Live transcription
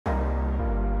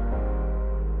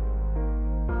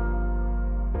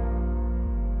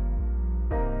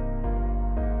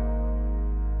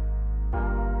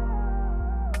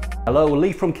Hello,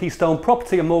 Lee from Keystone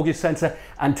Property and Mortgage Centre,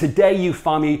 and today you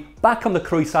find me back on the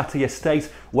Croysatty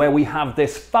estate where we have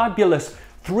this fabulous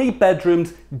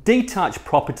 3-bedroomed detached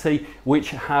property which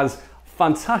has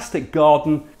fantastic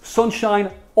garden,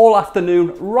 sunshine all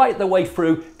afternoon right the way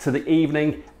through to the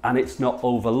evening, and it's not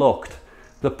overlooked.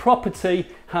 The property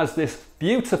has this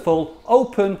beautiful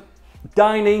open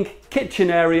dining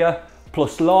kitchen area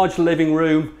plus large living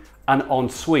room and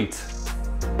ensuite.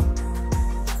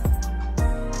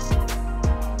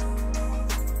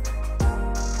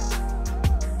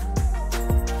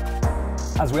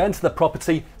 As we enter the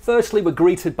property, firstly we're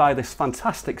greeted by this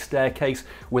fantastic staircase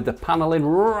with the panelling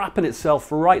wrapping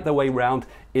itself right the way round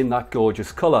in that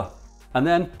gorgeous colour. And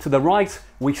then to the right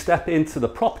we step into the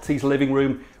property's living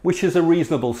room, which is a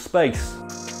reasonable space.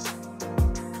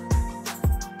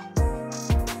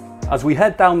 As we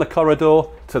head down the corridor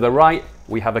to the right,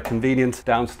 we have a convenient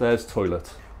downstairs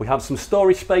toilet. We have some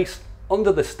storage space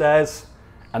under the stairs,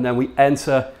 and then we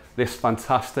enter this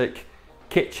fantastic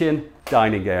kitchen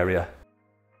dining area.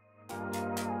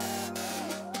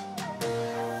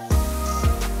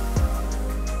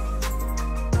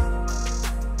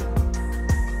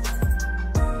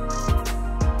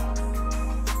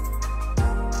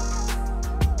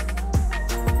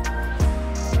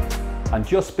 And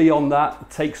just beyond that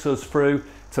takes us through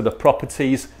to the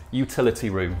property's utility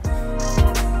room.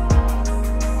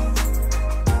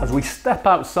 As we step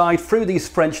outside through these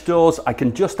French doors, I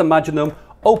can just imagine them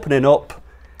opening up,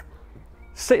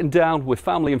 sitting down with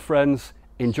family and friends,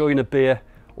 enjoying a beer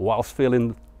whilst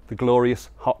feeling the glorious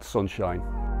hot sunshine.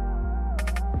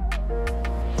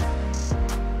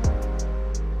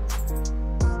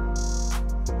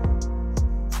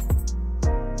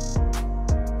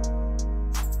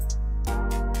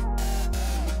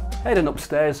 Heading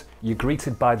upstairs, you're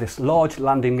greeted by this large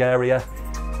landing area,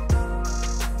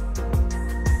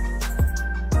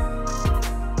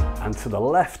 and to the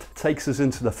left takes us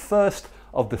into the first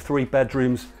of the 3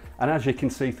 bedrooms, and as you can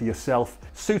see for yourself,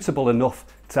 suitable enough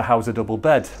to house a double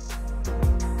bed.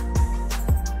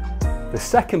 The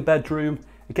second bedroom,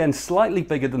 again slightly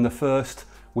bigger than the first,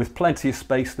 with plenty of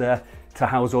space there to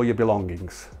house all your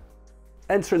belongings.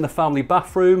 Entering the family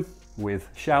bathroom with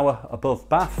shower above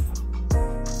bath.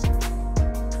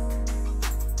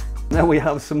 Then we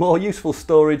have some more useful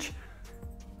storage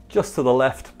just to the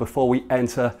left before we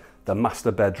enter the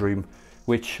master bedroom,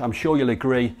 which I'm sure you'll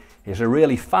agree is a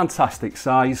really fantastic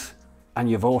size,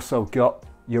 and you've also got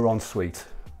your ensuite.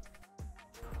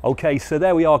 Okay, so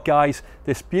there we are guys,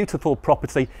 this beautiful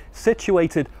property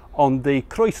situated on the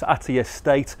Croysatty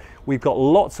estate. We've got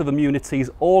lots of amenities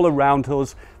all around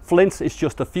us. Flint is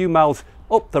just a few miles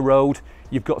up the road.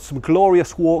 You've got some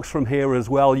glorious walks from here as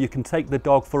well. You can take the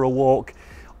dog for a walk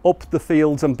up the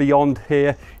fields and beyond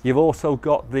here. You've also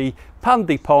got the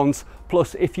Pandy Ponds,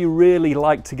 plus if you really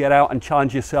like to get out and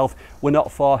challenge yourself, we're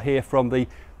not far here from the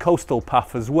coastal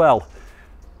path as well.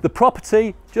 The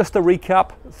property, just to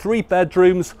recap, 3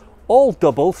 bedrooms, all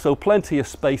double, so plenty of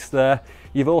space there.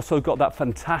 You've also got that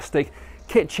fantastic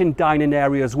kitchen dining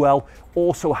area as well,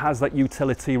 also has that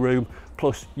utility room,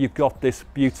 plus you've got this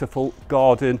beautiful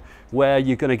garden where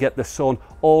you're going to get the sun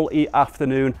all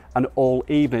afternoon and all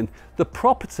evening. The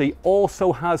property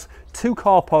also has 2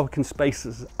 car parking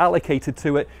spaces allocated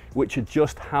to it, which are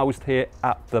just housed here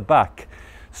at the back.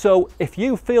 So if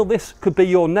you feel this could be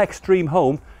your next dream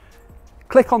home,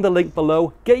 click on the link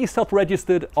below, get yourself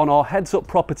registered on our heads up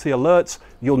property alerts.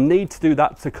 You'll need to do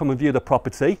that to come and view the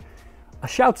property. A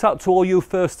shout out to all you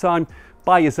first time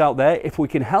buyers out there. If we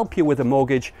can help you with a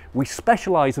mortgage, we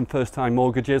specialise in first time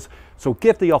mortgages, so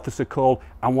give the office a call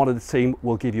and one of the team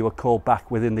will give you a call back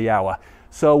within the hour.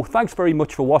 So thanks very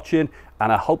much for watching,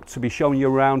 and I hope to be showing you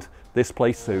around this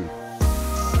place soon.